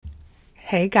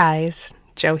Hey guys,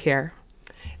 Joe here.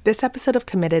 This episode of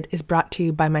Committed is brought to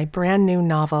you by my brand new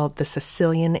novel, The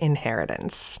Sicilian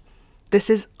Inheritance. This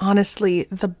is honestly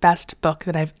the best book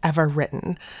that I've ever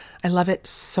written. I love it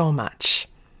so much.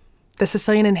 The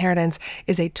Sicilian Inheritance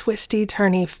is a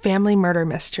twisty-turny family murder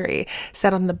mystery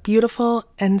set on the beautiful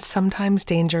and sometimes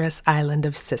dangerous island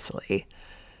of Sicily.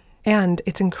 And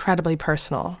it's incredibly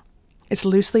personal. It's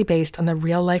loosely based on the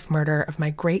real-life murder of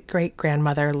my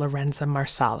great-great-grandmother, Lorenza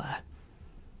Marsala.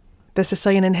 The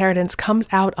Sicilian Inheritance comes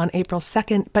out on April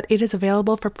 2nd, but it is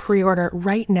available for pre-order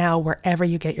right now wherever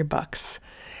you get your books.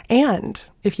 And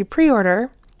if you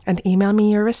pre-order and email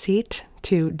me your receipt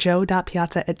to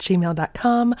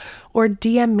joe.piazza@gmail.com or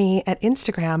DM me at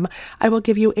Instagram, I will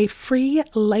give you a free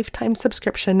lifetime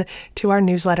subscription to our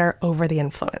newsletter, Over the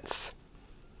Influence.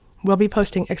 We'll be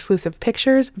posting exclusive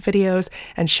pictures, videos,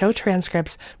 and show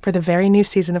transcripts for the very new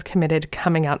season of Committed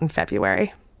coming out in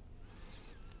February.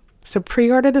 So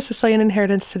pre-order The Sicilian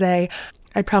Inheritance today.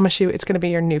 I promise you it's going to be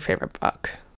your new favorite book.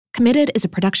 Committed is a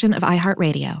production of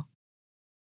iHeartRadio.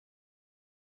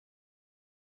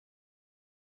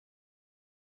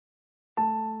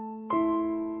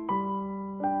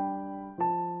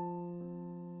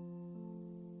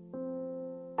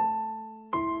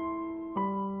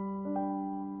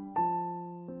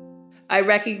 I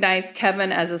recognized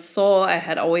Kevin as a soul I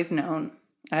had always known.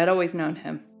 I had always known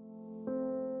him.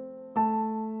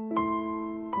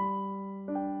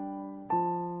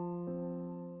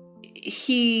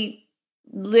 He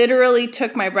literally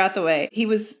took my breath away. He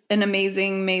was an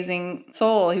amazing, amazing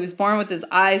soul. He was born with his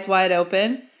eyes wide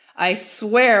open. I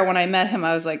swear when I met him,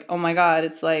 I was like, oh my God,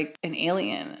 it's like an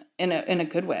alien in a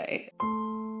good way.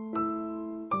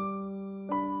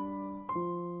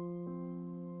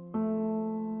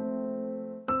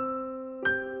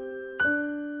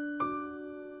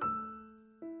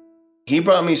 He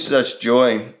brought me such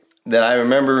joy that I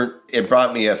remember it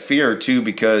brought me a fear too,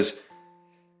 because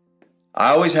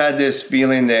I always had this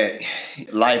feeling that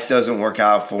life doesn't work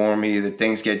out for me, that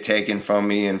things get taken from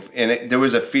me. There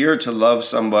was a fear to love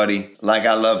somebody like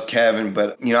I love Kevin,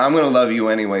 but I'm going to love you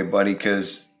anyway, buddy,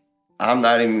 because I'm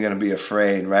not even going to be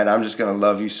afraid, right? I'm just going to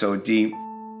love you so deep.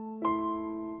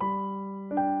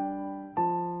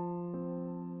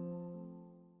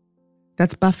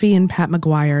 That's Buffy and Pat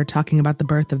McGuire talking about the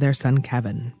birth of their son,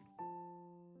 Kevin.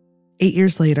 8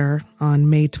 years later, on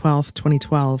May 12th,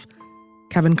 2012,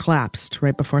 Kevin collapsed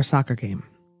right before a soccer game.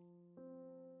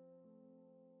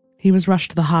 He was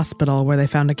rushed to the hospital where they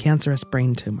found a cancerous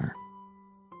brain tumor.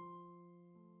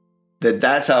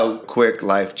 That's how quick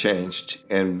life changed.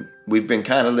 And we've been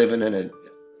kind of living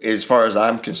as far as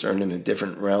I'm concerned, in a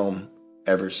different realm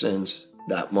ever since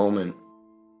that moment.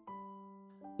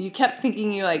 You kept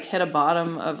thinking you hit a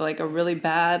bottom of a really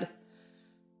bad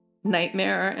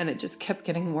nightmare, and it just kept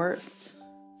getting worse.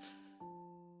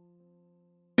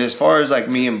 As far as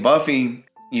me and Buffy,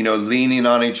 leaning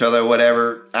on each other,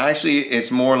 whatever, actually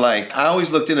it's more like I always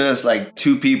looked at us like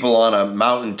two people on a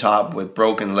mountaintop with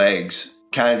broken legs,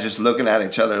 kind of just looking at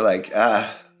each other like, I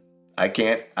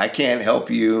can't help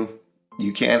you.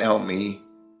 You can't help me.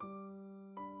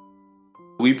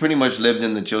 We pretty much lived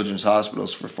in the children's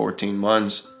hospitals for 14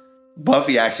 months.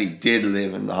 Buffy actually did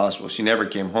live in the hospital. She never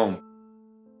came home.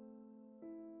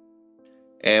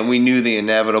 And we knew the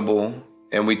inevitable,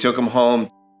 and we took him home.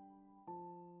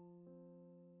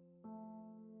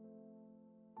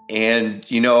 And,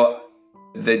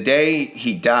 the day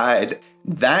he died,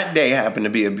 that day happened to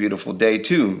be a beautiful day,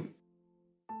 too.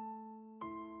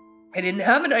 I didn't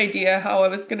have an idea how I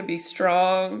was going to be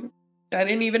strong. I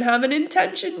didn't even have an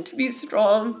intention to be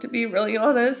strong, to be really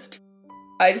honest.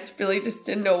 I just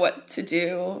didn't know what to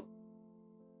do.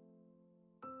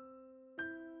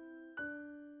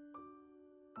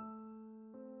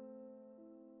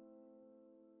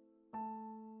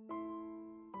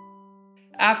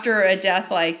 After a death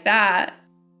like that,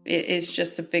 it is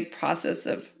just a big process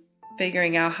of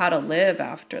figuring out how to live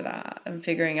after that, and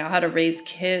figuring out how to raise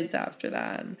kids after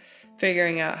that, and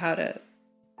figuring out how to,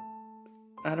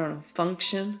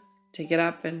 function, to get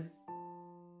up and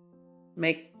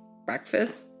make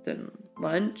breakfast and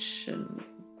lunch and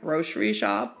grocery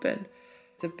shop. And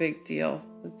it's a big deal.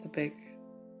 It's a big,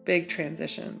 big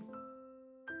transition.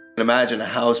 Imagine a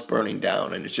house burning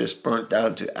down and it's just burnt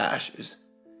down to ashes.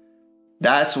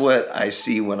 That's what I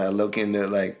see when I look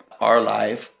into our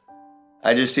life.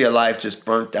 I just see a life just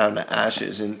burnt down to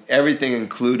ashes, and everything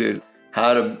included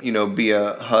how to, be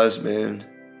a husband,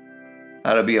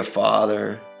 how to be a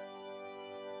father.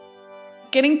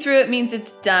 Getting through it means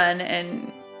it's done,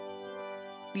 and,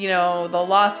 the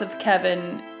loss of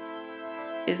Kevin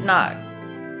it's not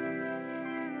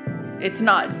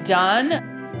done.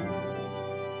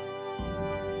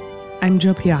 I'm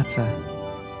Jo Piazza.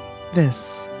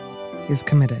 This is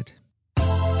Committed.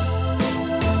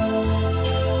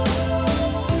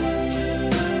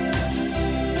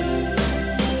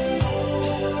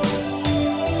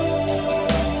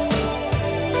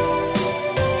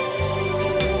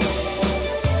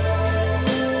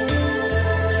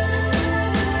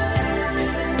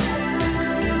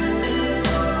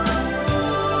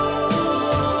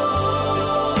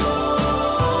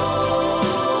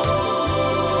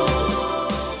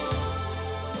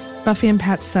 Buffy and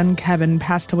Pat's son, Kevin,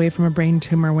 passed away from a brain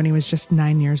tumor when he was just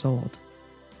 9 years old.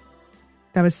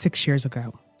 That was 6 years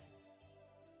ago.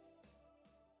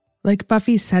 Like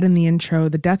Buffy said in the intro,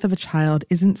 the death of a child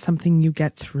isn't something you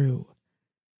get through.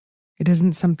 It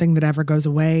isn't something that ever goes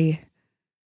away.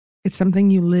 It's something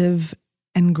you live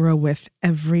and grow with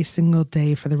every single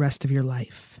day for the rest of your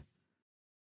life.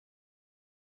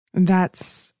 And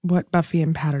that's what Buffy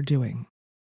and Pat are doing.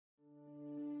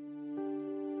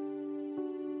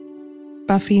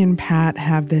 Buffy and Pat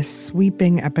have this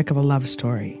sweeping epic of a love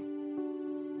story.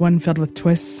 One filled with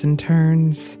twists and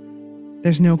turns.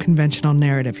 There's no conventional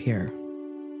narrative here.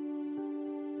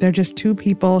 They're just two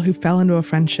people who fell into a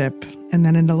friendship and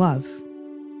then into love,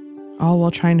 all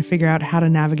while trying to figure out how to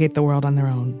navigate the world on their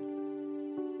own.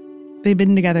 They've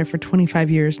been together for 25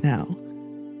 years now,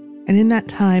 and in that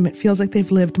time, it feels like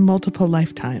they've lived multiple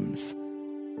lifetimes,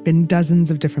 been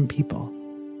dozens of different people.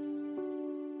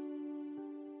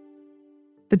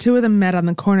 The two of them met on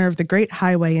the corner of the Great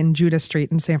Highway and Judah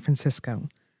Street in San Francisco,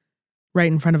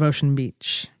 right in front of Ocean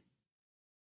Beach.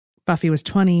 Buffy was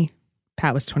 20,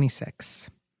 Pat was 26.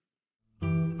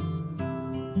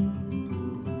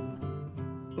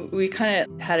 We kind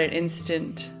of had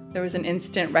there was an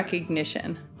instant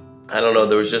recognition. I don't know,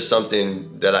 there was just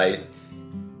something that I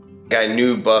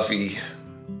knew Buffy.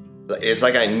 It's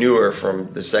like I knew her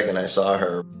from the second I saw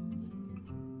her.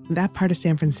 That part of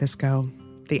San Francisco,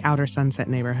 the outer Sunset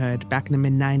neighborhood, back in the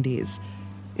mid-90s,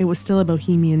 it was still a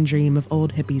bohemian dream of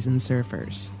old hippies and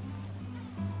surfers.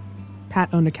 Pat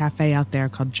owned a cafe out there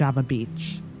called Java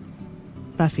Beach.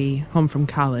 Buffy, home from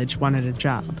college, wanted a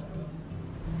job.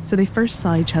 So they first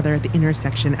saw each other at the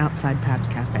intersection outside Pat's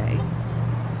cafe.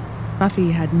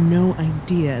 Buffy had no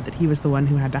idea that he was the one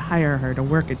who had to hire her to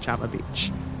work at Java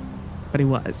Beach. But he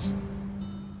was.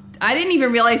 I didn't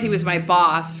even realize he was my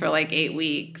boss for like 8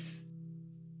 weeks.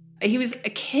 He was a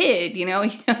kid, you know,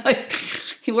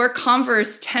 he wore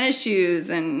Converse tennis shoes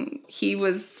and he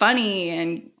was funny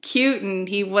and cute and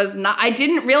he was not, I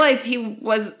didn't realize he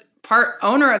was part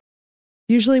owner of.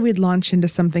 Usually we'd launch into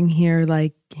something here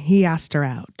like he asked her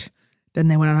out, then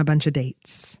they went on a bunch of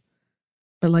dates.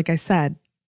 But like I said,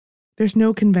 there's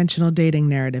no conventional dating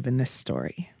narrative in this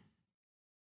story.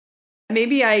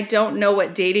 Maybe I don't know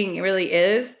what dating really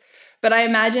is. But I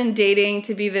imagine dating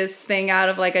to be this thing out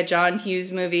of like a John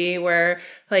Hughes movie where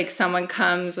like someone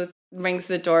rings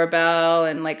the doorbell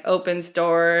and like opens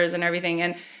doors and everything.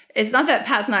 And it's not that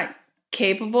Pat's not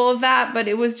capable of that, but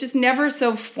it was just never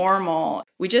so formal.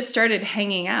 We just started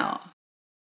hanging out.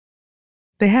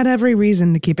 They had every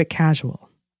reason to keep it casual.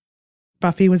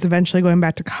 Buffy was eventually going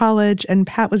back to college and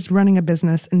Pat was running a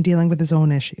business and dealing with his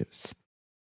own issues.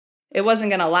 It wasn't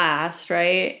going to last,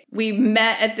 right? We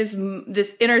met at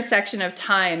this intersection of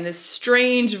time, this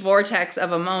strange vortex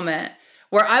of a moment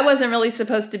where I wasn't really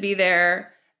supposed to be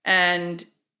there and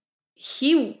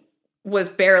he was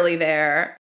barely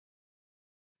there.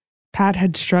 Pat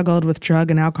had struggled with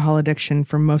drug and alcohol addiction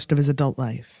for most of his adult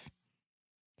life.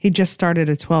 He just started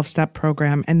a 12-step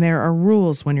program, and there are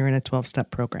rules when you're in a 12-step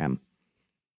program.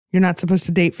 You're not supposed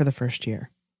to date for the first year.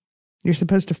 You're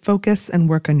supposed to focus and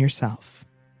work on yourself.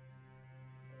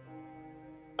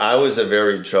 I was a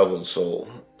very troubled soul,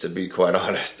 to be quite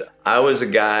honest. I was a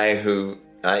guy who,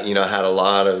 had a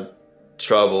lot of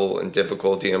trouble and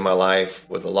difficulty in my life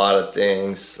with a lot of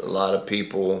things, a lot of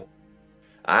people.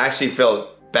 I actually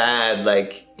felt bad,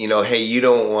 like, hey, you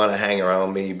don't want to hang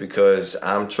around me because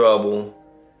I'm trouble.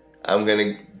 I'm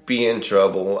going to be in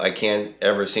trouble. I can't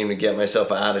ever seem to get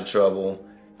myself out of trouble.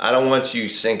 I don't want you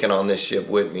sinking on this ship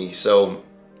with me. So,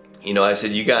 I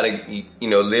said, you got to,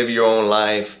 live your own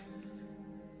life.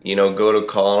 Go to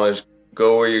college,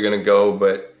 go where you're going to go.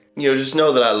 But, just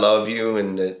know that I love you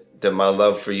and that my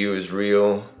love for you is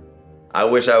real. I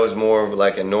wish I was more of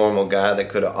like a normal guy that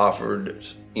could have offered,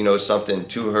 something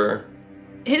to her.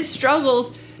 His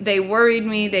struggles, they worried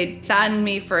me, they saddened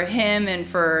me for him and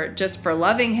for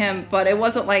loving him. But it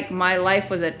wasn't like my life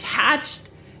was attached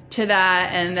to that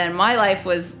and then my life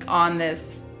was on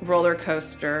this roller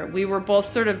coaster. We were both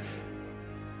sort of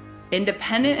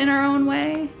independent in our own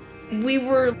way. We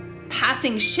were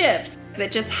passing ships.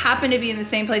 that just happened to be in the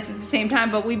same place at the same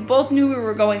time, but we both knew we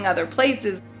were going other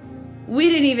places. We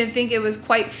didn't even think it was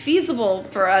quite feasible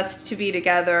for us to be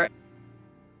together.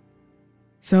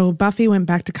 So Buffy went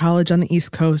back to college on the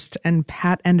East Coast, and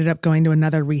Pat ended up going to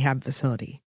another rehab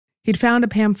facility. He'd found a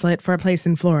pamphlet for a place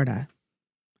in Florida,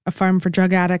 a farm for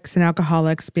drug addicts and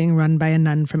alcoholics being run by a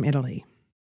nun from Italy.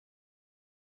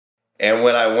 And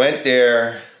when I went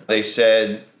there, they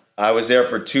said I was there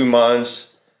for 2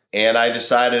 months, and I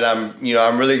decided I'm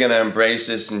really going to embrace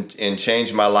this and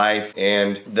change my life.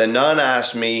 And the nun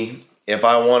asked me if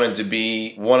I wanted to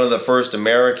be one of the first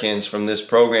Americans from this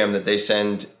program that they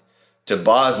send to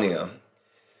Bosnia.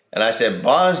 And I said,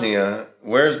 Bosnia?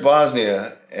 Where's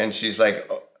Bosnia? And she's like,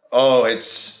 oh,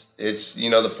 it's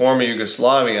the former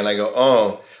Yugoslavia. And I go,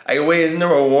 oh. I go, wait, isn't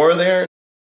there a war there?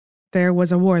 There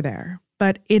was a war there,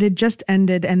 but it had just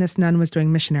ended and this nun was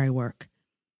doing missionary work.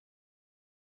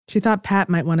 She thought Pat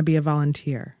might want to be a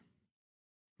volunteer.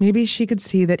 Maybe she could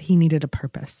see that he needed a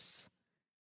purpose,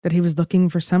 that he was looking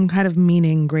for some kind of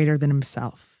meaning greater than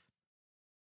himself.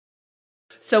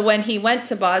 So when he went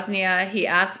to Bosnia, he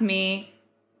asked me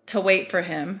to wait for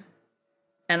him.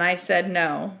 And I said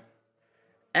no.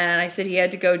 And I said he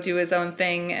had to go do his own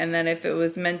thing. And then if it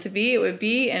was meant to be, it would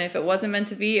be. And if it wasn't meant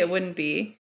to be, it wouldn't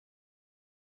be.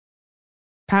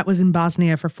 Pat was in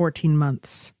Bosnia for 14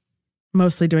 months,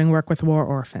 mostly doing work with war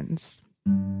orphans.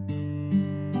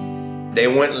 They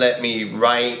wouldn't let me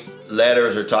write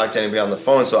letters or talk to anybody on the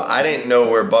phone, so I didn't know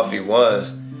where Buffy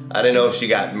was. I didn't know if she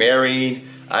got married.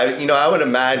 I would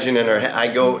imagine in her head,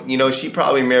 I go, she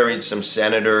probably married some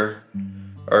senator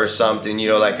or something,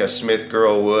 like a Smith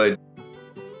girl would.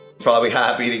 Probably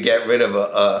happy to get rid of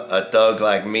a thug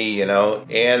like me, And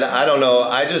I don't know,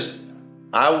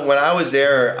 when I was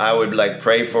there, I would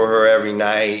pray for her every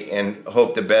night and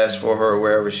hope the best for her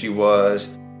wherever she was.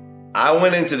 I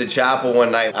went into the chapel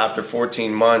one night after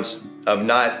 14 months of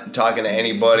not talking to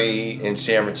anybody in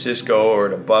San Francisco or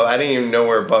to Buffy. I didn't even know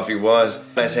where Buffy was.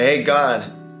 I said, hey, God,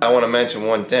 I want to mention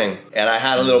one thing. And I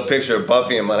had a little picture of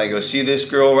Buffy and I go, see this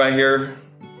girl right here?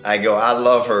 I go, I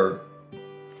love her.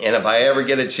 And if I ever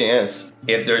get a chance,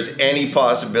 if there's any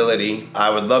possibility, I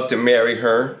would love to marry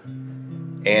her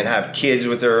and have kids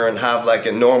with her and have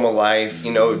a normal life,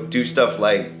 do stuff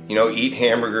like, eat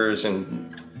hamburgers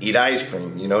and eat ice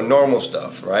cream, normal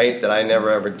stuff, right? That I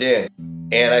never ever did.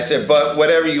 And I said, but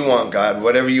whatever you want, God,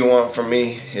 whatever you want from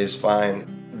me is fine.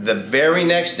 The very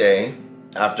next day,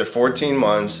 after 14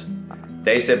 months,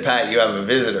 they said, Pat, you have a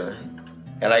visitor.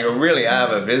 And I go, really, I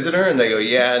have a visitor? And they go,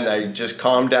 yeah, and I just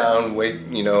calmed down, wait,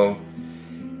 and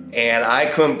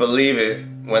I couldn't believe it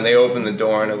when they opened the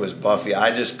door and it was Buffy.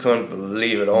 I just couldn't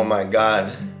believe it, oh my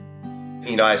God.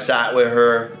 I sat with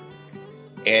her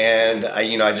and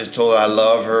I just told her I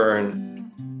love her and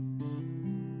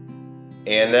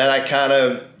then I kind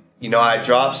of, I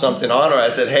dropped something on her. I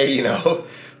said, hey,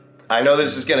 I know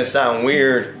this is going to sound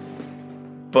weird,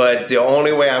 but the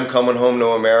only way I'm coming home to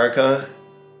America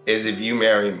is if you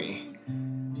marry me.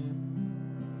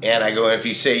 And I go, if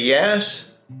you say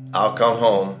yes, I'll come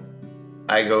home.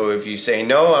 I go, if you say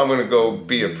no, I'm going to go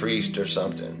be a priest or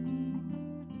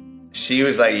something. She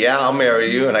was like, yeah, I'll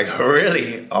marry you. And I go,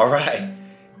 really? All right.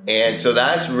 And so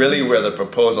that's really where the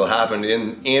proposal happened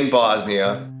in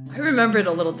Bosnia. I remember it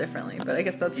a little differently, but I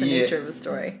guess that's the nature of the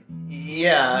story.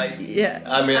 Yeah. Yeah.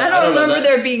 I mean, I don't remember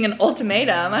there being an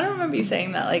ultimatum. I don't remember you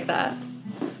saying that like that.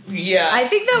 Yeah. I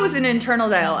think that was an internal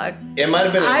dialogue. It might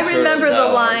have been an internal remember dialogue.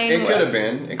 the line. It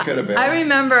could have been. I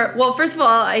remember, well, first of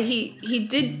all, he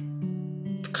did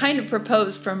kind of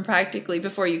propose from practically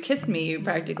before you kissed me. You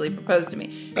practically proposed to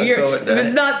me.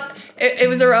 It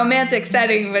was a romantic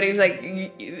setting, but he was like,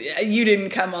 you didn't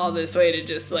come all this way to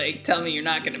just tell me you're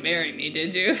not going to marry me,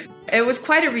 did you? It was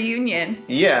quite a reunion.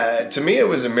 Yeah, to me it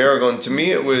was a miracle, and to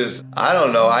me it was, I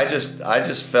don't know, I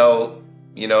just felt,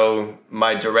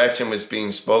 my direction was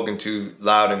being spoken to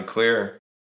loud and clear.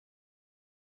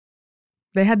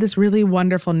 They had this really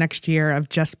wonderful next year of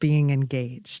just being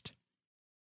engaged.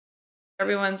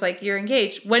 Everyone's like, you're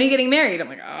engaged. When are you getting married? I'm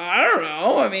like, I don't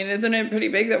know. I mean, isn't it pretty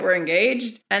big that we're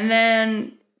engaged? And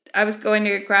then I was going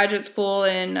to graduate school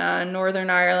in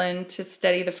Northern Ireland to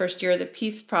study the first year of the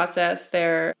peace process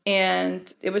there.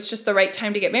 And it was just the right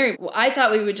time to get married. Well, I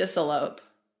thought we would just elope.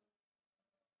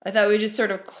 I thought we would just sort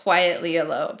of quietly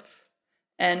elope.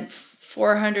 And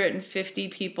 450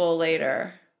 people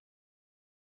later.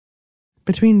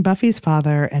 Between Buffy's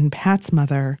father and Pat's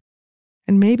mother,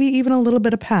 and maybe even a little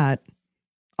bit of Pat,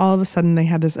 all of a sudden they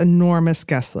had this enormous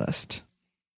guest list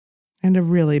and a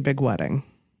really big wedding.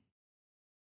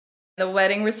 The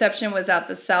wedding reception was at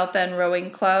the South End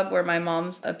Rowing Club, where my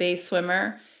mom's a bay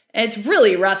swimmer. And it's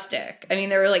really rustic. I mean,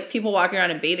 there were like people walking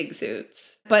around in bathing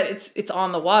suits, but it's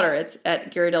on the water. It's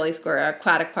at Ghirardelli Square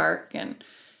Aquatic Park, and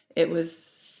it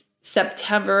was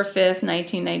September 5th,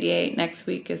 1998. Next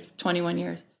week is 21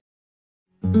 years.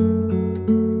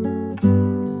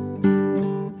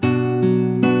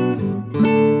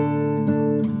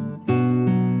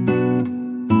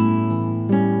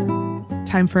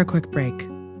 Time for a quick break.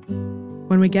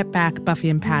 When we get back, Buffy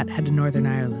and Pat head to Northern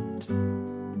Ireland.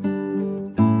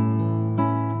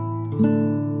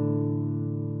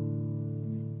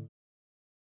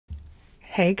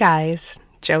 Hey guys,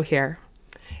 Jo here.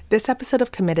 This episode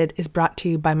of Committed is brought to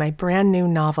you by my brand new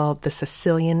novel, The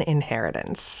Sicilian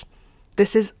Inheritance.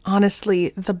 This is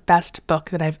honestly the best book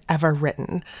that I've ever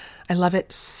written. I love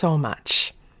it so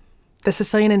much. The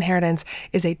Sicilian Inheritance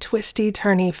is a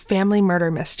twisty-turny family murder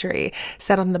mystery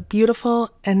set on the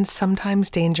beautiful and sometimes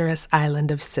dangerous island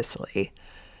of Sicily.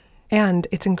 And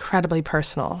it's incredibly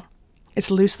personal. It's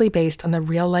loosely based on the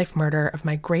real-life murder of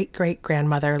my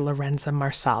great-great-grandmother, Lorenza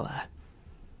Marsala.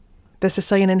 The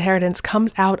Sicilian Inheritance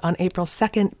comes out on April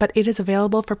 2nd, but it is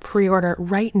available for pre-order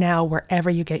right now wherever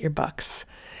you get your books.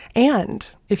 And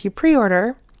if you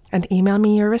pre-order and email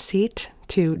me your receipt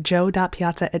to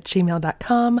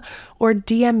jo.piazza@gmail.com or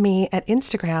DM me at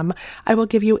Instagram, I will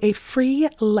give you a free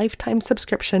lifetime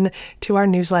subscription to our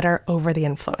newsletter, Over the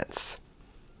Influence.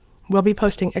 We'll be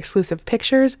posting exclusive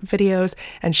pictures, videos,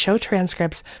 and show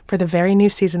transcripts for the very new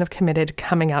season of Committed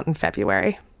coming out in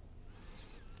February.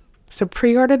 So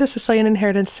pre-order The Sicilian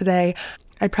Inheritance today.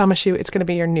 I promise you it's going to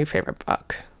be your new favorite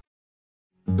book.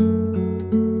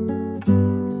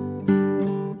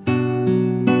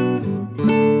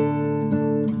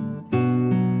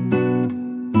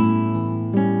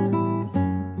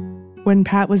 When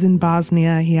Pat was in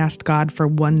Bosnia, he asked God for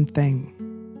one thing.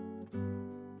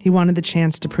 He wanted the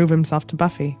chance to prove himself to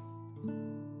Buffy.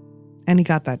 And he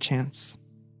got that chance.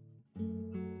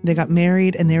 They got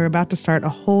married, and they were about to start a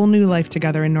whole new life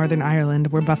together in Northern Ireland,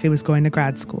 where Buffy was going to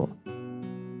grad school.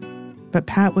 But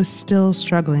Pat was still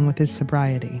struggling with his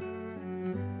sobriety.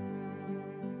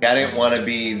 I didn't want to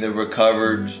be the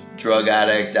recovered drug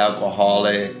addict,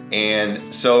 alcoholic, and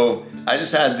so I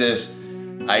just had this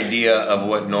idea of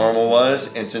what normal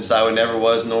was, and since I never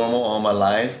was normal all my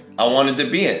life, I wanted to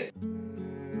be it.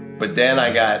 But then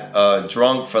I got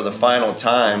drunk for the final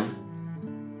time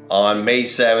on May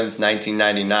 7th,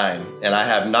 1999, and I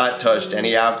have not touched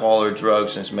any alcohol or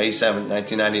drugs since May 7th,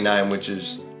 1999, which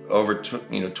is over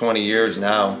 20 years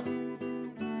now.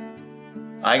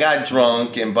 I got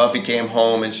drunk, and Buffy came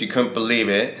home, and she couldn't believe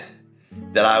it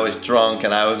that I was drunk,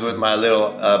 and I was with my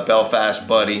little Belfast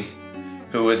buddy,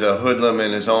 who was a hoodlum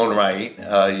in his own right,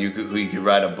 who you could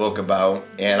write a book about.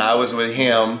 And I was with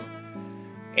him,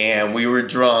 and we were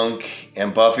drunk,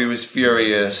 and Buffy was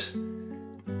furious,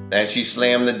 and she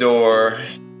slammed the door.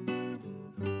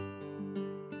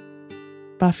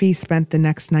 Buffy spent the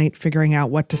next night figuring out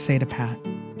what to say to Pat.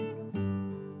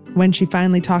 When she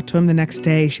finally talked to him the next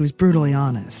day, she was brutally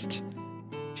honest.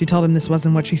 She told him this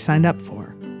wasn't what she signed up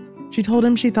for. She told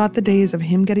him she thought the days of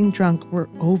him getting drunk were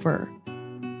over.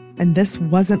 And this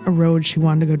wasn't a road she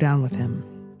wanted to go down with him.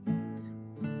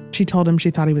 She told him she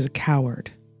thought he was a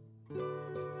coward.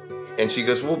 And she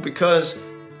goes, well, because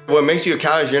what makes you a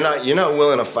coward is you're not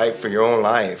willing to fight for your own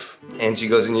life. And she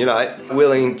goes, and you're not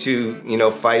willing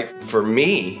to, fight for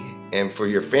me and for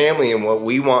your family and what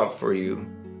we want for you.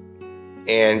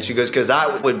 And she goes, because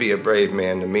that would be a brave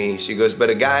man to me. She goes, but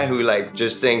a guy who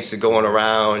just thinks of going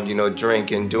around,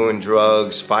 drinking, doing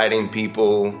drugs, fighting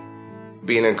people,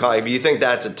 being in college, if you think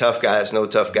that's a tough guy, it's no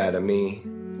tough guy to me.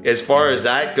 As far as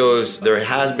that goes, there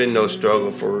has been no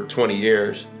struggle for 20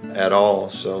 years at all.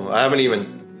 So I haven't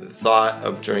even thought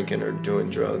of drinking or doing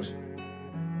drugs.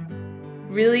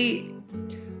 Really,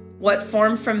 what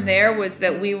formed from there was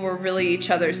that we were really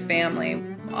each other's family.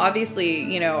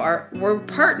 Obviously, we're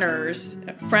partners,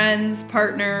 friends,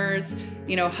 partners,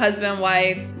 husband,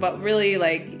 wife, but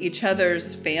really each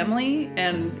other's family,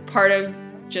 and part of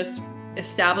just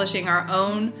establishing our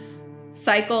own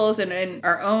cycles and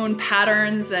our own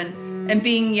patterns and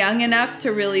being young enough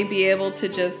to really be able to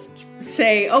just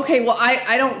say, okay, well,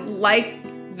 I don't like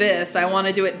this. I want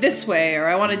to do it this way, or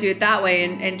I want to do it that way,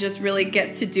 and just really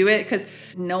get to do it because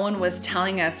no one was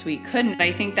telling us we couldn't.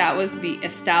 I think that was the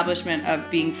establishment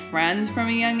of being friends from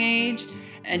a young age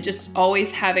and just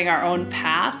always having our own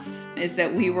paths, is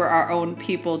that we were our own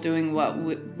people doing what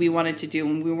we wanted to do,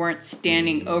 and we weren't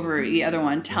standing over the other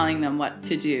one telling them what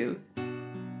to do.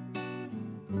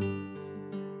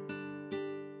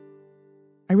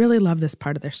 I really love this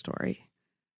part of their story.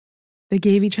 They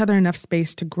gave each other enough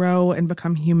space to grow and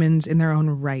become humans in their own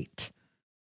right.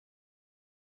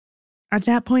 At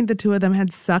that point, the two of them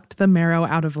had sucked the marrow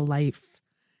out of life.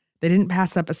 They didn't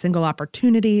pass up a single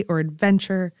opportunity or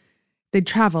adventure. They'd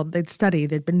traveled, they'd studied,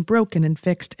 they'd been broken and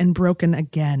fixed and broken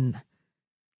again.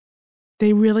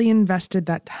 They really invested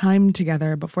that time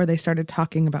together before they started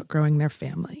talking about growing their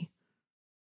family.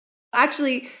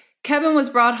 Actually, Kevin was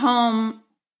brought home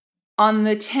on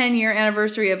the 10-year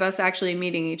anniversary of us actually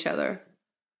meeting each other.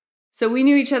 So we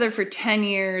knew each other for 10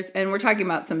 years, and we're talking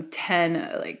about some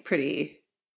 10 pretty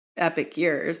epic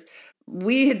years.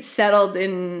 We had settled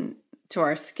into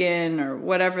our skin, or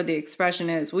whatever the expression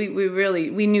is. We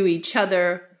knew each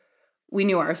other. We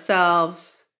knew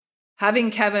ourselves.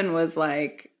 Having Kevin was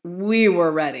like, we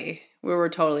were ready. We were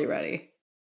totally ready.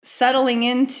 Settling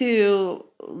into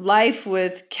life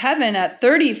with Kevin at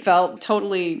 30 felt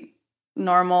totally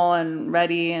normal and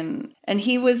ready. And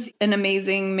he was an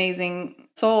amazing, amazing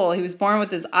soul. He was born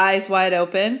with his eyes wide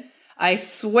open. I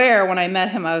swear when I met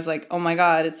him, I was like, oh my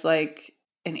God, it's like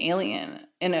an alien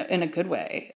in a good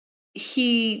way.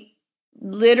 He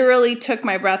literally took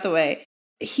my breath away.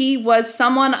 He was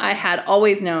someone I had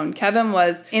always known. Kevin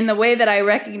was, in the way that I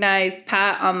recognized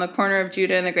Pat on the corner of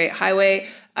Judah and the Great Highway,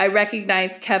 I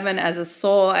recognized Kevin as a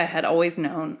soul I had always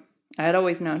known. I had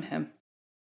always known him.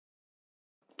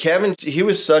 Kevin, he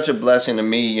was such a blessing to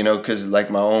me, because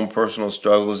my own personal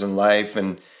struggles in life,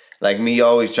 and me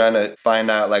always trying to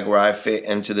find out where I fit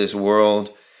into this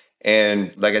world.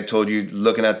 And like I told you,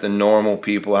 looking at the normal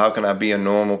people, how can I be a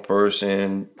normal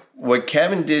person? What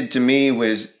Kevin did to me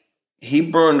was he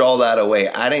burned all that away.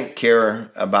 I didn't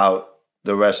care about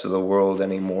the rest of the world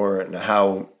anymore and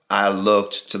how I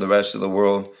looked to the rest of the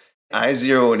world. I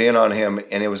zeroed in on him,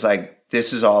 and it was like,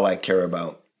 this is all I care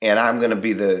about. And I'm going to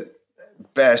be the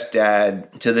best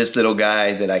dad to this little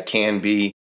guy that I can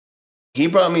be. He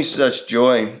brought me such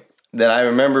joy that I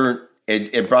remember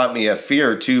it brought me a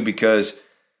fear too, because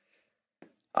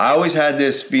I always had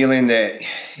this feeling that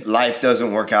life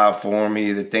doesn't work out for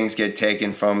me, that things get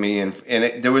taken from me. And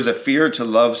there was a fear to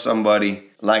love somebody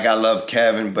like I love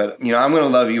Kevin. But, I'm going to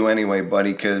love you anyway,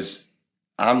 buddy, because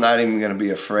I'm not even going to be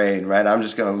afraid, right? I'm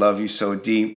just going to love you so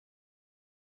deep.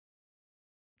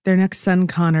 Their next son,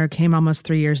 Connor, came almost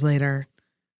 3 years later.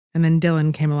 And then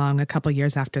Dylan came along a couple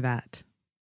years after that.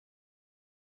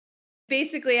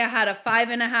 Basically, I had a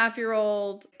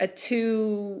 5.5-year-old, a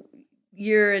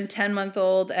 2-year and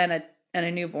 10-month-old, and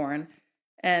a newborn.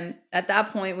 And at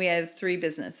that point, we had 3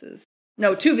 businesses.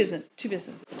 No, 2 businesses.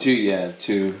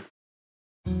 2.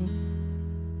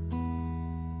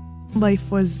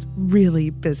 Life was really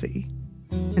busy.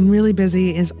 And really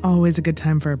busy is always a good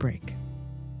time for a break.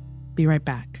 Be right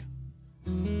back.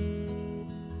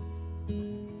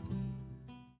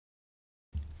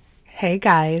 Hey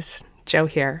guys, Jo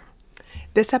here.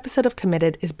 This episode of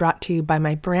Committed is brought to you by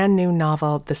my brand new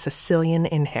novel, The Sicilian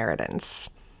Inheritance.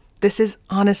 This is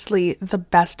honestly the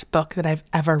best book that I've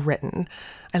ever written.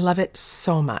 I love it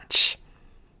so much.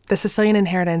 The Sicilian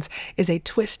Inheritance is a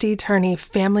twisty-turny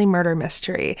family murder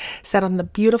mystery set on the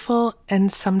beautiful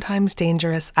and sometimes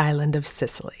dangerous island of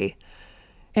Sicily.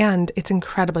 And it's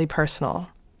incredibly personal.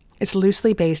 It's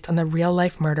loosely based on the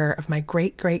real-life murder of my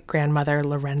great-great-grandmother,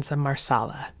 Lorenza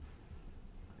Marsala.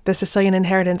 The Sicilian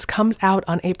Inheritance comes out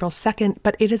on April 2nd,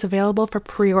 but it is available for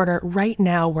pre-order right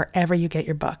now wherever you get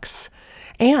your books.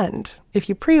 And if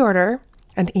you pre-order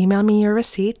and email me your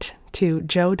receipt to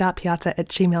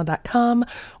jo.piazza@gmail.com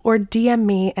or DM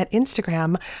me at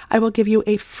Instagram, I will give you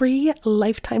a free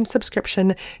lifetime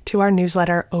subscription to our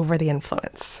newsletter, Over the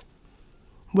Influence.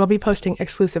 We'll be posting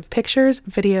exclusive pictures,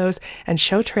 videos, and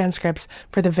show transcripts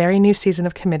for the very new season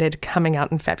of Committed coming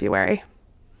out in February.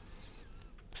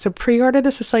 So pre-order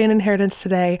The Sicilian Inheritance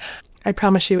today. I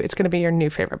promise you it's going to be your new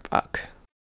favorite book.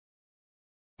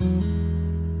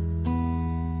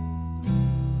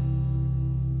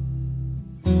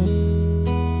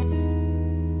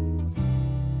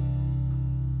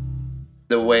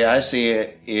 The way I see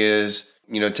it is,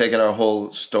 taking our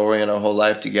whole story and our whole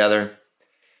life together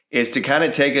is to kind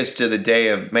of take us to the day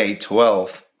of May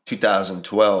 12th,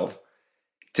 2012,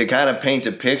 to kind of paint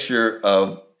a picture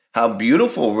of how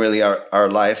beautiful really our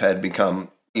life had become.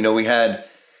 We had,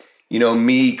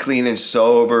 me clean and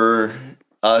sober,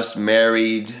 us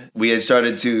married. We had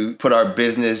started to put our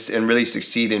business and really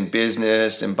succeed in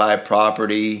business and buy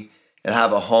property and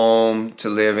have a home to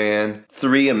live in.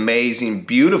 3 amazing,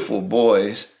 beautiful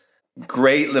boys,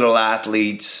 great little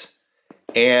athletes.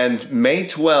 And May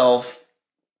 12th,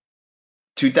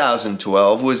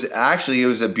 2012 it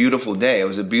was a beautiful day. It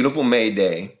was a beautiful May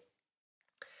day.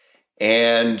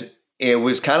 And it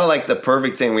was kind of like the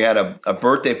perfect thing. We had a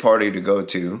birthday party to go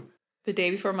to. The day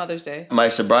before Mother's Day. My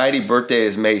sobriety birthday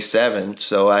is May 7th,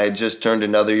 so I had just turned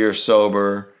another year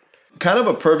sober. Kind of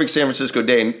a perfect San Francisco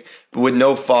day with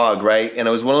no fog, right? And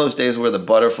it was one of those days where the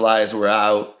butterflies were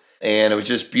out and it was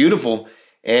just beautiful.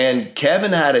 And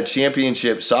Kevin had a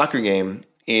championship soccer game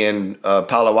in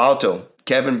Palo Alto.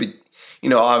 Kevin,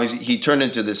 obviously he turned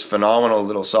into this phenomenal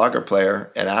little soccer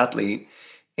player and athlete.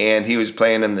 And he was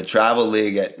playing in the travel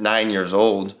league at 9 years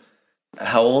old.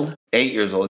 How old? 8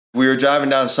 years old. We were driving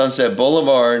down Sunset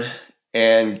Boulevard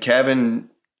and Kevin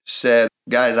said,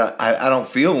 guys, I don't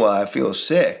feel well. I feel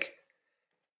sick.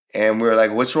 And we were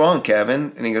like, what's wrong,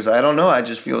 Kevin? And he goes, I don't know. I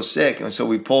just feel sick. And so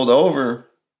we pulled over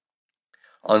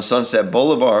on Sunset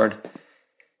Boulevard.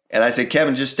 And I said,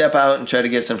 Kevin, just step out and try to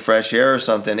get some fresh air or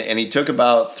something. And he took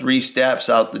about 3 steps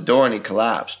out the door and he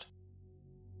collapsed.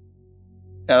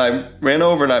 And I ran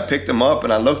over and I picked him up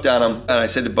and I looked at him and I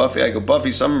said to Buffy, I go,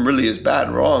 Buffy, something really is bad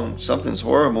wrong. Something's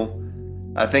horrible.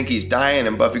 I think he's dying.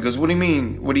 And Buffy goes, what do you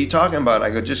mean? What are you talking about? I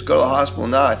go, just go to the hospital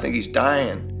now. I think he's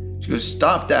dying. She goes,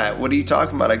 stop that. What are you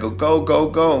talking about? I go, go, go,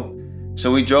 go.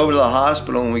 So we drove to the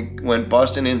hospital and we went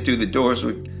busting in through the doors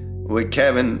with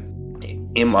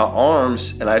Kevin in my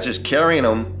arms and I just carrying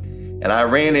him. And I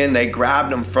ran in, they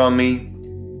grabbed him from me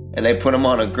and they put him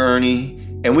on a gurney.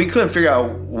 And we couldn't figure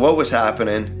out what was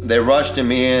happening. They rushed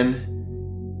him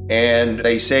in and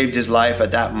they saved his life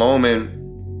at that moment.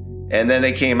 And then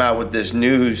they came out with this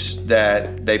news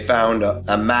that they found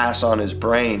a mass on his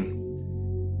brain.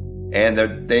 And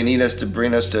they need us to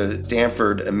bring us to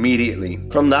Stanford immediately.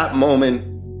 From that moment,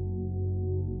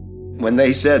 when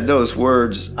they said those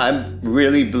words, I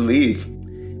really believe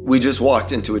we just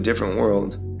walked into a different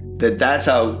world. That's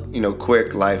how,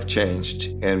 quick life changed.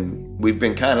 And we've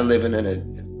been kind of living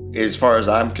in as far as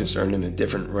I'm concerned, in a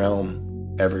different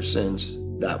realm ever since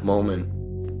that moment.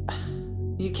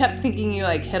 You kept thinking you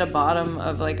hit a bottom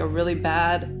of a really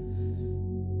bad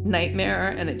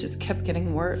nightmare and it just kept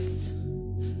getting worse.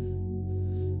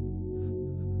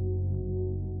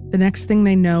 The next thing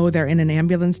they know, they're in an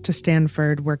ambulance to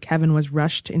Stanford where Kevin was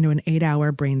rushed into an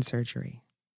 8-hour brain surgery.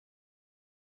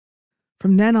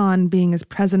 From then on, being as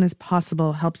present as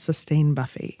possible helped sustain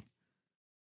Buffy.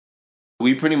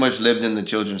 We pretty much lived in the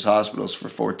children's hospitals for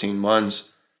 14 months.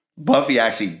 Buffy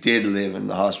actually did live in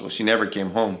the hospital. She never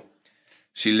came home.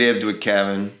 She lived with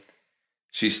Kevin.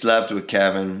 She slept with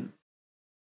Kevin.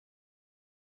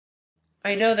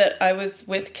 I know that I was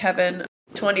with Kevin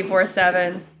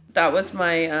 24/7. That was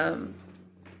my,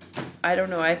 I don't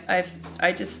know,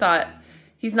 I just thought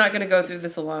he's not going to go through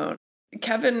this alone.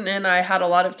 Kevin and I had a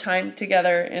lot of time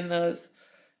together in those,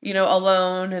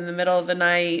 alone in the middle of the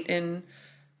night in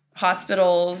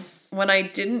hospitals. When I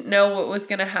didn't know what was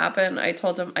going to happen, I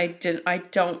told him I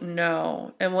don't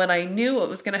know. And when I knew what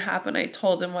was going to happen, I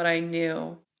told him what I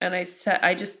knew. And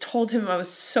I just told him I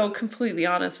was so completely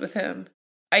honest with him.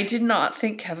 I did not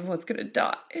think Kevin was going to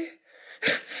die.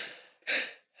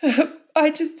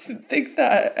 I just didn't think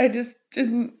that. I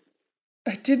didn't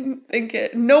think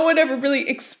it. No one ever really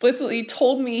explicitly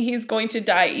told me he's going to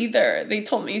die either. They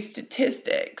told me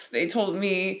statistics. They told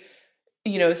me,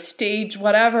 stage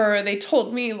whatever. They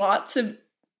told me lots of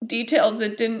details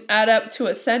that didn't add up to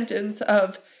a sentence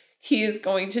of he is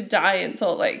going to die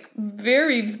until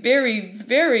very, very,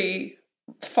 very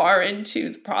far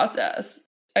into the process.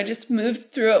 I just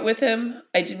moved through it with him.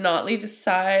 I did not leave his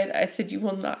side. I said, you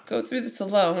will not go through this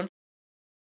alone.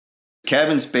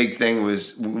 Kevin's big thing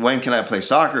was, when can I play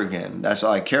soccer again? That's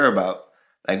all I care about.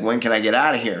 When can I get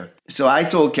out of here? So I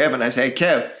told Kevin, I said, hey,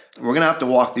 Kev, we're going to have to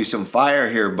walk through some fire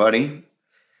here, buddy.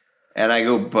 And I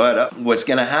go, but what's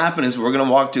going to happen is we're going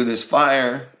to walk through this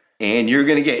fire and you're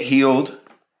going to get healed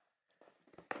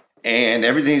and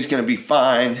everything's going to be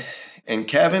fine. And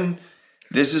Kevin,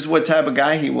 this is what type of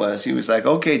guy he was. He was like,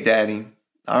 okay, Daddy,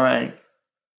 all right.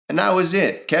 And that was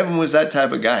it. Kevin was that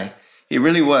type of guy. He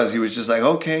really was. He was just like,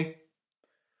 okay,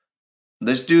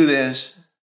 let's do this.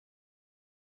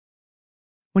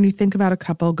 When you think about a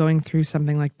couple going through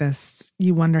something like this,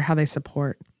 you wonder how they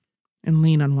support and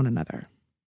lean on one another.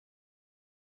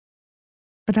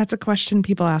 But that's a question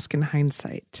people ask in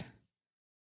hindsight.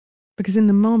 Because in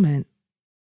the moment,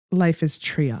 life is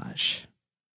triage.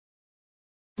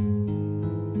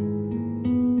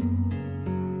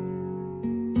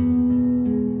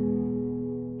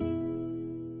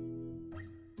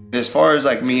 As far as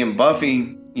me and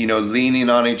Buffy, leaning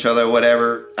on each other,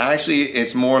 whatever, actually,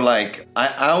 it's more I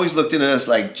always looked at us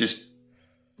just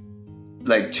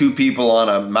two people on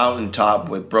a mountaintop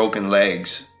with broken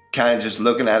legs, kind of just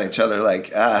looking at each other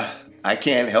I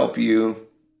can't help you.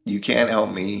 You can't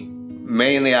help me.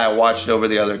 Mainly, I watched over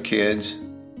the other kids.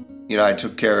 I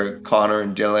took care of Connor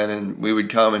and Dylan, and we would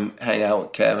come and hang out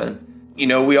with Kevin.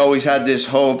 We always had this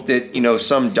hope that,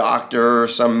 some doctor or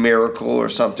some miracle or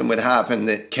something would happen,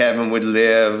 that Kevin would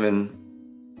live.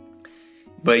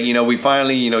 But we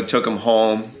finally, took him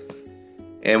home,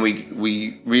 and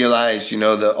we realized,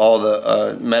 that all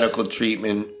the medical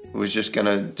treatment was just going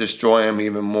to destroy him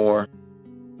even more.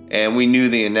 And we knew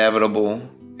the inevitable,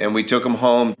 and we took him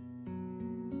home.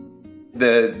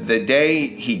 The day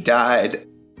he died,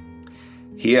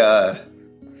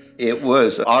 it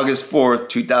was August 4th,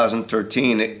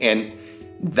 2013, and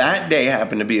that day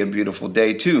happened to be a beautiful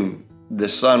day too. The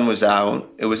sun was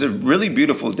out. It was a really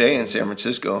beautiful day in San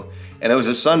Francisco, and it was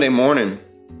a Sunday morning.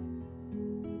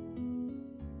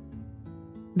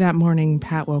 That morning,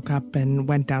 Pat woke up and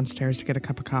went downstairs to get a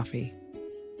cup of coffee.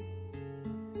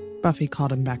 Buffy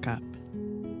called him back up.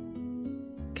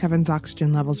 Kevin's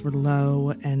oxygen levels were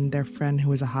low, and their friend,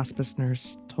 who was a hospice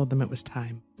nurse, told them it was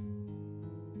time.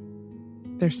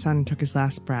 Their son took his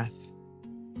last breath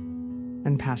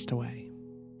and passed away.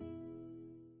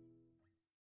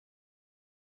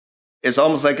 It's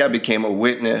almost like I became a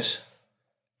witness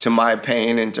to my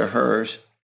pain and to hers.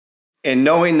 And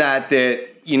knowing that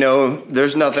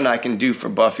there's nothing I can do for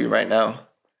Buffy right now,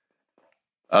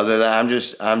 other than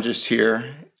I'm just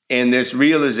here. And this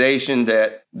realization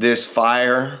that this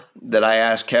fire that I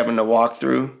asked Kevin to walk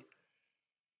through,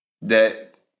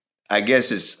 that I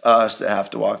guess it's us that have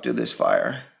to walk through this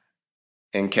fire.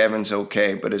 And Kevin's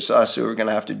okay, but it's us who are going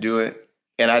to have to do it.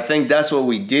 And I think that's what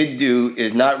we did do,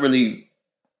 is it's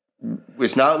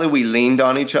not that we leaned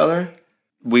on each other.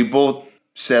 We both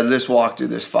said, let's walk through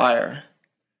this fire.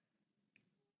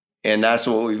 And that's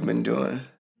what we've been doing.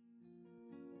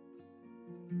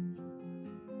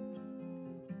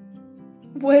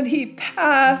 When he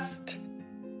passed,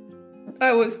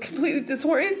 I was completely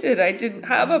disoriented. I didn't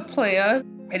have a plan.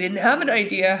 I didn't have an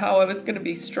idea how I was going to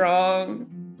be strong.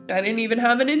 I didn't even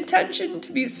have an intention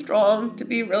to be strong, to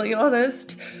be really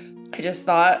honest. I just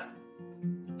thought,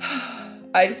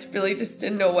 I really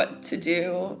didn't know what to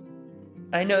do.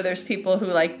 I know there's people who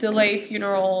delay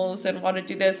funerals and want to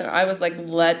do this, and I was like,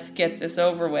 let's get this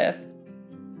over with.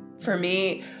 For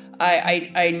me,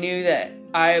 I knew that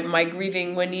my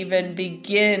grieving wouldn't even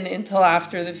begin until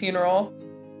after the funeral.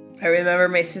 I remember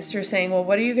my sister saying, well,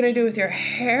 what are you going to do with your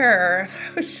hair?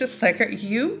 I was just like, are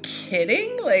you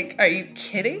kidding? Are you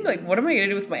kidding? What am I going to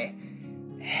do with my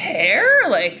hair?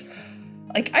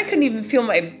 I couldn't even feel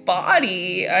my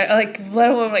body.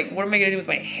 Let alone, what am I going to do with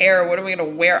my hair? What am I going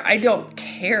to wear? I don't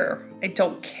care. I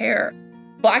don't care.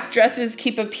 Black dresses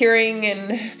keep appearing,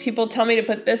 and people tell me to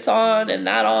put this on and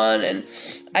that on, and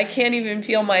I can't even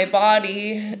feel my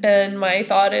body. And my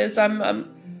thought is,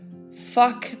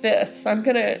 fuck this.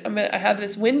 I have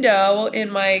this window in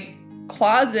my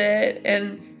closet,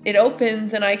 and it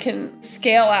opens, and I can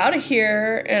scale out of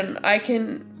here, and I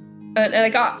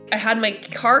had my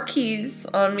car keys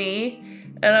on me,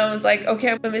 and I was like, okay,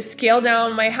 I'm going to scale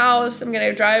down my house. I'm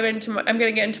going to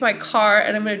get into my car,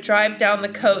 and I'm going to drive down the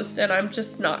coast, and I'm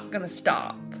just not going to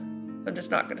stop. I'm just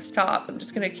not going to stop. I'm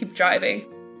just going to keep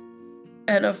driving.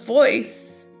 And a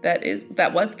voice that is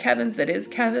Kevin's,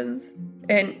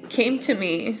 and came to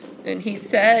me, and he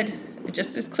said,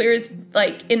 just as clear as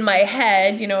in my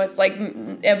head, it's like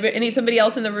somebody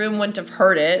else in the room wouldn't have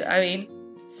heard it.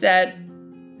 Said,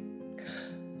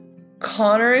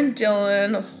 Connor and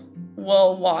Dylan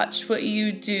will watch what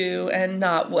you do and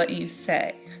not what you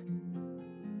say.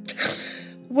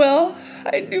 Well,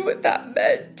 I knew what that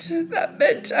meant. That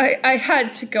meant I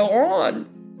had to go on.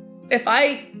 If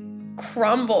I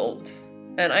crumbled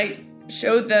and I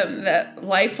showed them that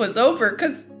life was over,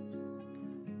 because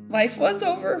life was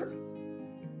over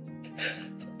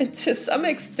to some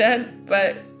extent,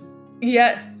 but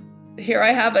yet here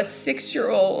I have a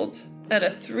 6-year-old and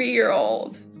a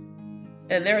 3-year-old,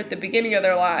 and they're at the beginning of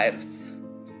their lives.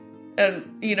 And,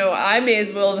 I may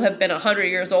as well have been 100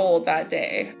 years old that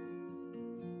day.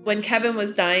 When Kevin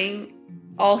was dying,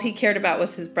 all he cared about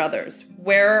was his brothers.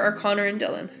 Where are Connor and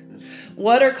Dylan?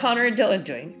 What are Connor and Dylan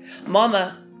doing?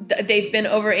 Mama, they've been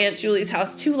over Aunt Julie's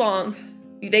house too long.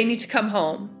 They need to come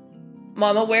home.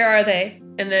 Mama, where are they?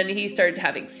 And then he started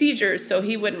having seizures, so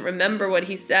he wouldn't remember what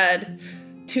he said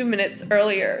 2 minutes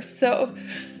earlier. So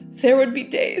there would be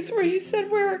days where he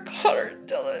said, where are Connor and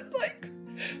Dylan?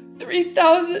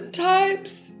 3,000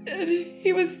 times. And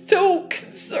he was so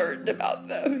concerned about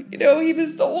them. He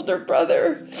was the older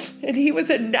brother, and he was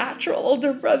a natural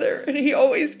older brother, and he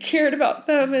always cared about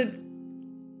them.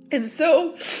 And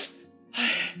so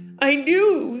I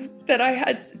knew that I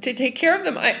had to take care of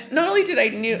them. Not only did I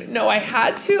know I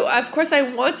had to, of course I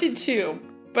wanted to,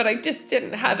 but I just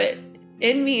didn't have it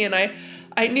in me. And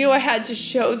I knew I had to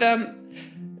show them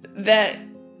that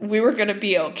we were going to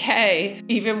be okay.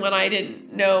 Even when I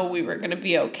didn't know we were going to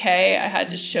be okay, I had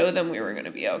to show them we were going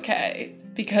to be okay.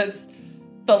 Because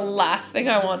the last thing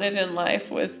I wanted in life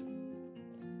was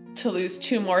to lose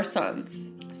 2 more sons.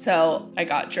 So I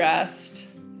got dressed.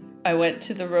 I went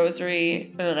to the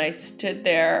rosary and I stood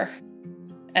there.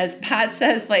 As Pat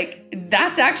says, like,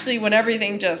 that's actually when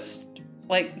everything just,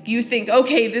 like, you think,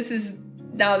 okay, this is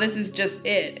just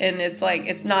it. And it's like,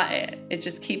 it's not it. It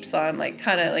just keeps on, like,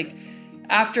 kind of like,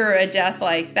 after a death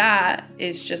like that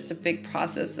is just a big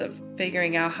process of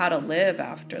figuring out how to live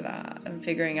after that, and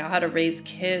figuring out how to raise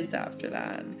kids after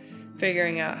that, and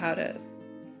figuring out how to,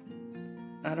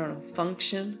 I don't know,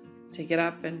 function, to get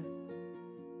up and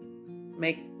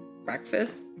make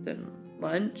breakfast and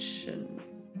lunch and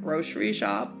grocery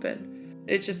shop. And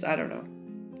it's just, I don't know.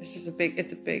 It's just a big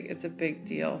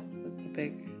deal. It's a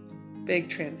big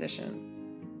transition.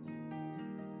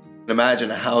 Imagine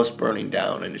a house burning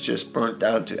down and it's just burnt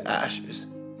down to ashes.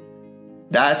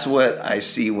 That's what I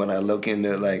see when I look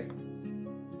into, like,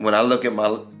 when I look at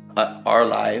our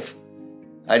life.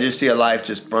 I just see a life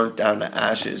just burnt down to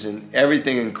ashes, and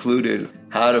everything included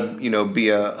how to, be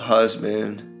a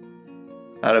husband,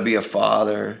 how to be a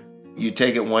father. You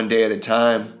take it one day at a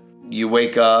time. You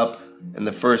wake up and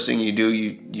the first thing you do,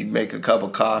 you make a cup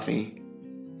of coffee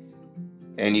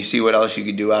and you see what else you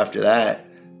could do after that.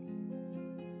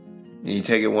 And you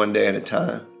take it one day at a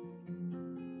time.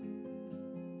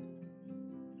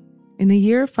 In the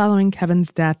year following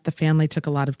Kevin's death, the family took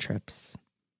a lot of trips.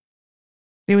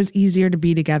 It was easier to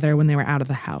be together when they were out of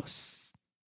the house.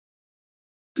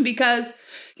 Because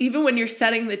even when you're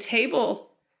setting the table,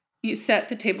 you set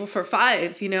the table for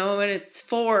 5, and it's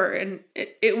 4, and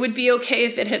it would be okay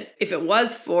if it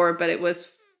was 4, but it was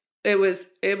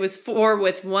 4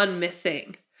 with 1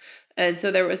 missing. And so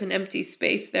there was an empty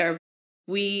space there.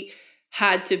 We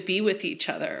had to be with each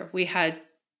other. We had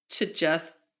to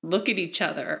just look at each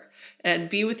other and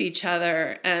be with each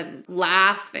other and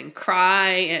laugh and cry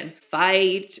and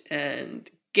fight and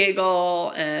giggle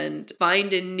and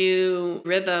find a new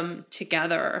rhythm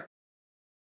together.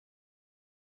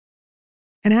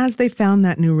 And as they found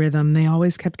that new rhythm, they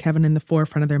always kept Kevin in the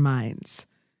forefront of their minds,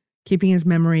 keeping his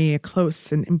memory a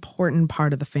close and important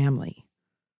part of the family.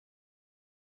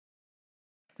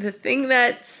 The thing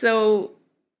that's so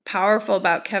powerful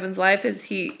about Kevin's life is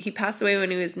he passed away when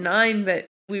he was 9, but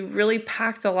we really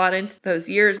packed a lot into those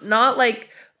years. Not like,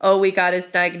 oh, we got his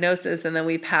diagnosis and then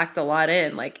we packed a lot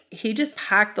in. Like, he just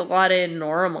packed a lot in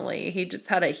normally. He just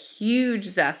had a huge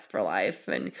zest for life,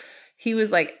 and he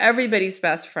was like everybody's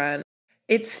best friend.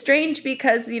 It's strange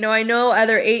because, I know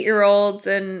other 8-year-olds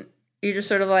and you're just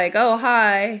sort of like, oh,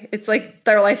 hi. It's like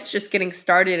their life's just getting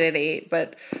started at 8.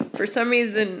 But for some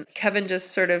reason, Kevin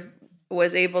just sort of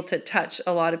was able to touch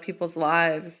a lot of people's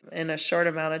lives in a short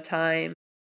amount of time.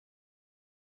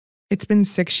 It's been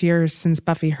 6 years since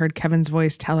Buffy heard Kevin's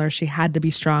voice tell her she had to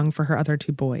be strong for her other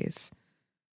 2 boys,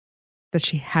 that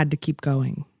she had to keep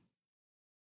going.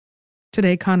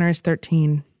 Today, Connor is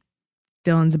 13.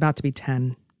 Dylan's about to be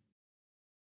 10.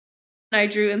 I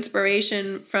drew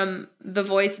inspiration from the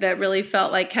voice that really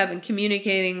felt like Kevin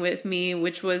communicating with me,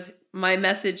 which was, my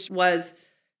message was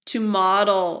to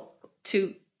model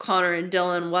to Connor and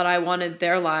Dylan what I wanted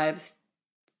their lives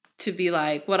to be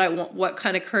like, what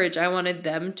kind of courage I wanted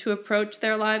them to approach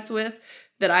their lives with,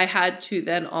 that I had to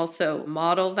then also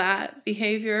model that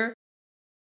behavior.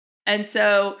 And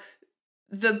so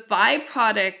the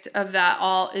byproduct of that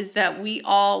all is that we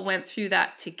all went through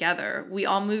that together. We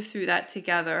all moved through that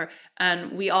together,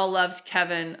 and we all loved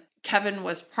Kevin. Kevin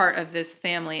was part of this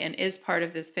family and is part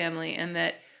of this family, and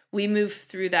that we moved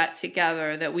through that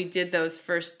together, that we did those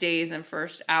first days and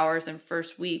first hours and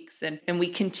first weeks, and we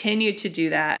continue to do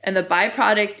that. And the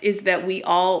byproduct is that we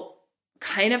all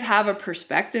kind of have a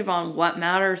perspective on what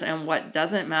matters and what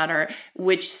doesn't matter,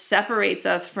 which separates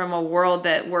us from a world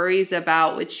that worries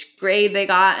about which grade they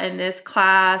got in this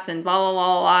class and blah, blah,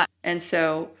 blah, blah. And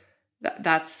so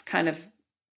that's kind of,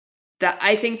 that.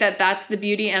 I think that's the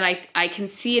beauty, and I can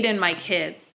see it in my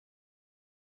kids.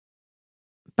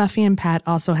 Buffy and Pat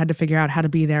also had to figure out how to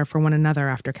be there for one another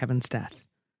after Kevin's death.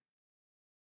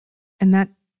 And that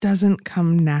doesn't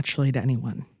come naturally to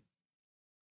anyone.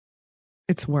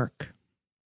 It's work.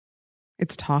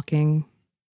 It's talking.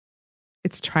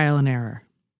 It's trial and error.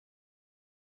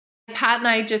 Pat and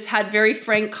I just had very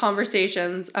frank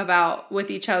conversations with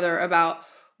each other about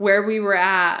where we were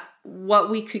at,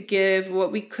 what we could give,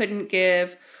 what we couldn't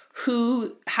give,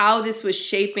 how this was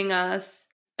shaping us.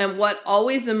 And what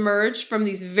always emerged from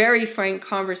these very frank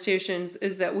conversations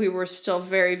is that we were still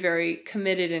very, very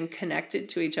committed and connected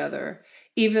to each other,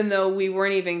 even though we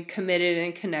weren't even committed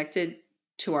and connected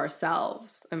to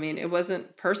ourselves. I mean, it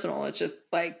wasn't personal. It's just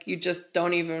like, you just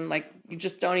don't even want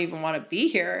to be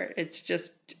here. It's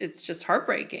just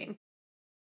heartbreaking.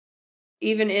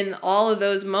 Even in all of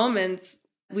those moments,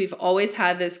 we've always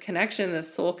had this connection,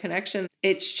 this soul connection.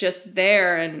 It's just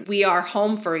there, and we are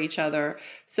home for each other.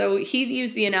 So he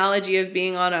used the analogy of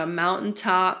being on a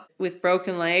mountaintop with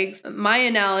broken legs. My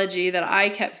analogy that I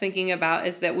kept thinking about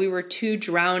is that we were two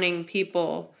drowning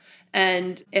people.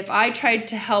 And if I tried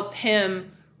to help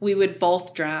him, we would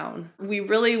both drown.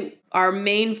 Our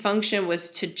main function was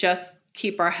to just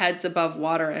keep our heads above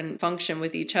water and function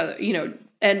with each other,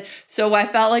 And so I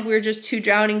felt like we were just two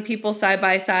drowning people side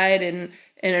by side in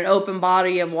an open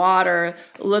body of water,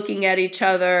 looking at each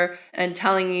other and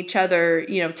telling each other,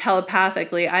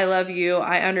 telepathically, I love you,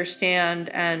 I understand.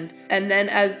 And then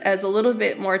as a little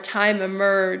bit more time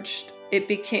emerged, it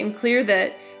became clear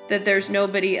that there's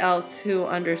nobody else who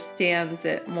understands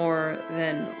it more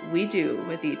than we do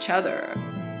with each other.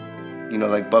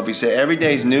 Like Buffy said, every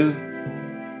day's new.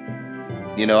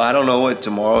 I don't know what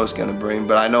tomorrow is going to bring,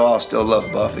 but I know I'll still love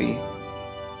Buffy.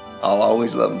 I'll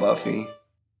always love Buffy.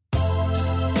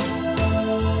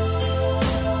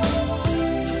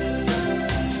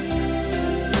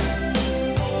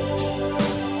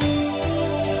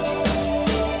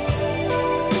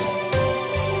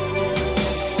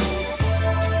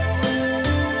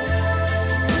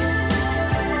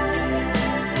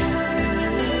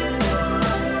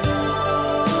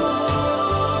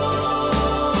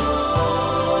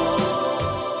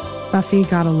 Buffy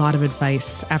got a lot of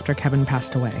advice after Kevin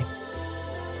passed away.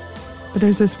 But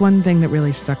there's this one thing that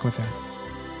really stuck with her.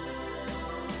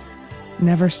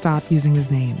 Never stop using his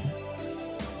name.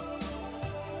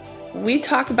 We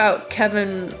talk about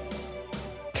Kevin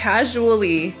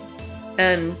casually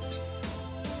and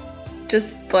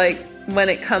just like when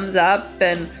it comes up,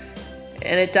 and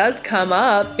it does come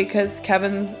up because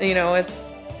Kevin's,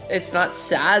 it's not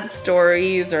sad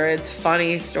stories or it's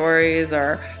funny stories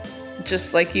or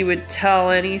just like you would tell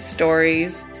any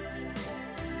stories.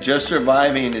 Just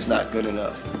surviving is not good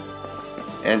enough.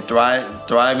 And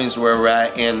thriving is where we're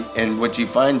at. And what you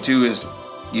find too is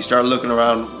you start looking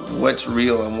around what's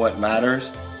real and what matters.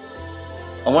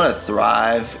 I want to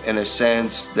thrive in a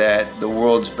sense that the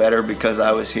world's better because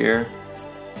I was here.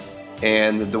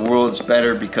 And that the world's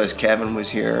better because Kevin was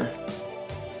here.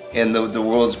 And the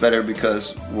world's better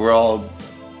because we're all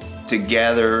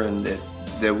together, and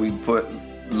that we put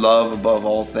love above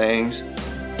all things.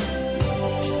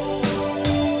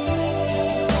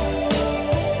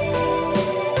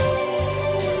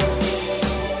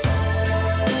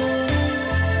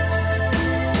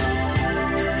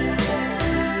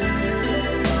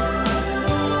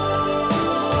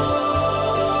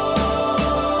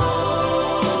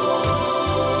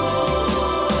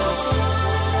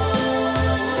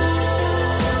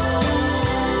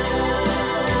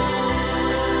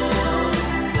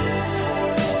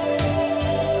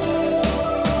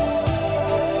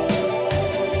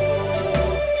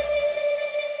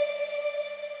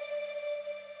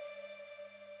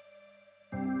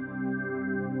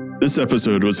 This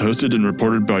episode was hosted and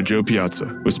reported by Joe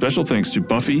Piazza, with special thanks to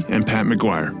Buffy and Pat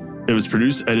McGuire. It was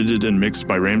produced, edited, and mixed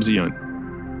by Ramsey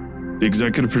Young. The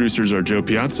executive producers are Joe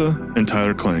Piazza and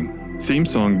Tyler Klang. Theme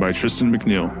song by Tristan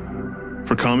McNeil.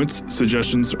 For comments,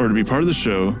 suggestions, or to be part of the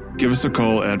show, give us a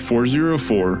call at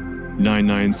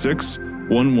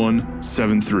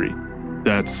 404-996-1173.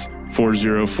 That's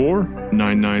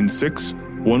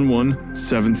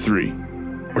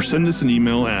 404-996-1173. Or send us an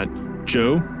email at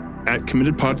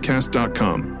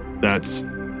joe@committedpodcast.com. That's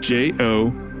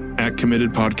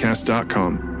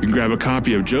JO@committedpodcast.com. You can grab a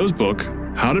copy of Joe's book,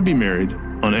 How to Be Married,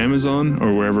 on Amazon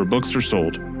or wherever books are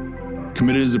sold.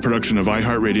 Committed is a production of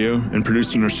iHeartRadio and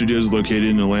produced in our studios located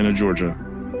in Atlanta, Georgia.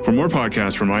 For more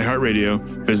podcasts from iHeartRadio,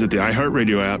 visit the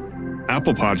iHeartRadio app,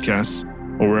 Apple Podcasts,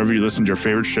 or wherever you listen to your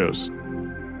favorite shows.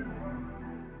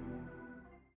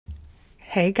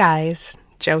 Hey guys,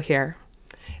 Joe here.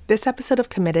 This episode of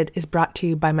Committed is brought to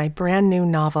you by my brand new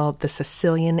novel, The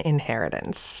Sicilian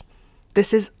Inheritance.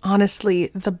 This is honestly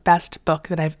the best book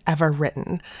that I've ever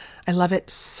written. I love it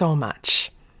so much.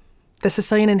 The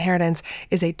Sicilian Inheritance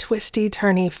is a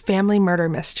twisty-turny family murder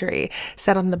mystery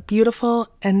set on the beautiful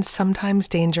and sometimes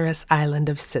dangerous island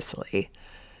of Sicily.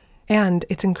 And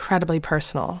it's incredibly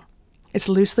personal. It's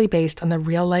loosely based on the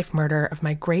real-life murder of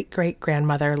my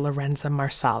great-great-grandmother, Lorenza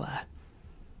Marsala.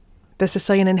 The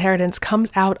Sicilian Inheritance comes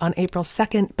out on April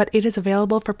 2nd, but it is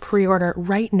available for pre-order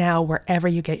right now wherever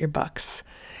you get your books.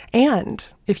 And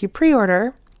if you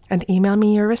pre-order, and email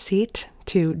me your receipt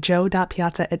to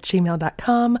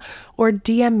joe.piazza@gmail.com or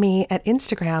DM me at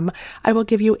Instagram, I will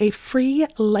give you a free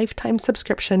lifetime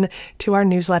subscription to our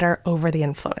newsletter, Over the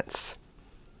Influence.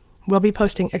 We'll be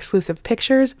posting exclusive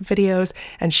pictures, videos,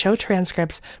 and show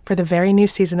transcripts for the very new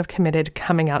season of Committed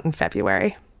coming out in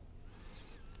February.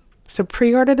 So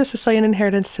pre-order The Sicilian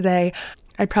Inheritance today.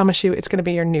 I promise you it's going to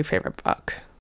be your new favorite book.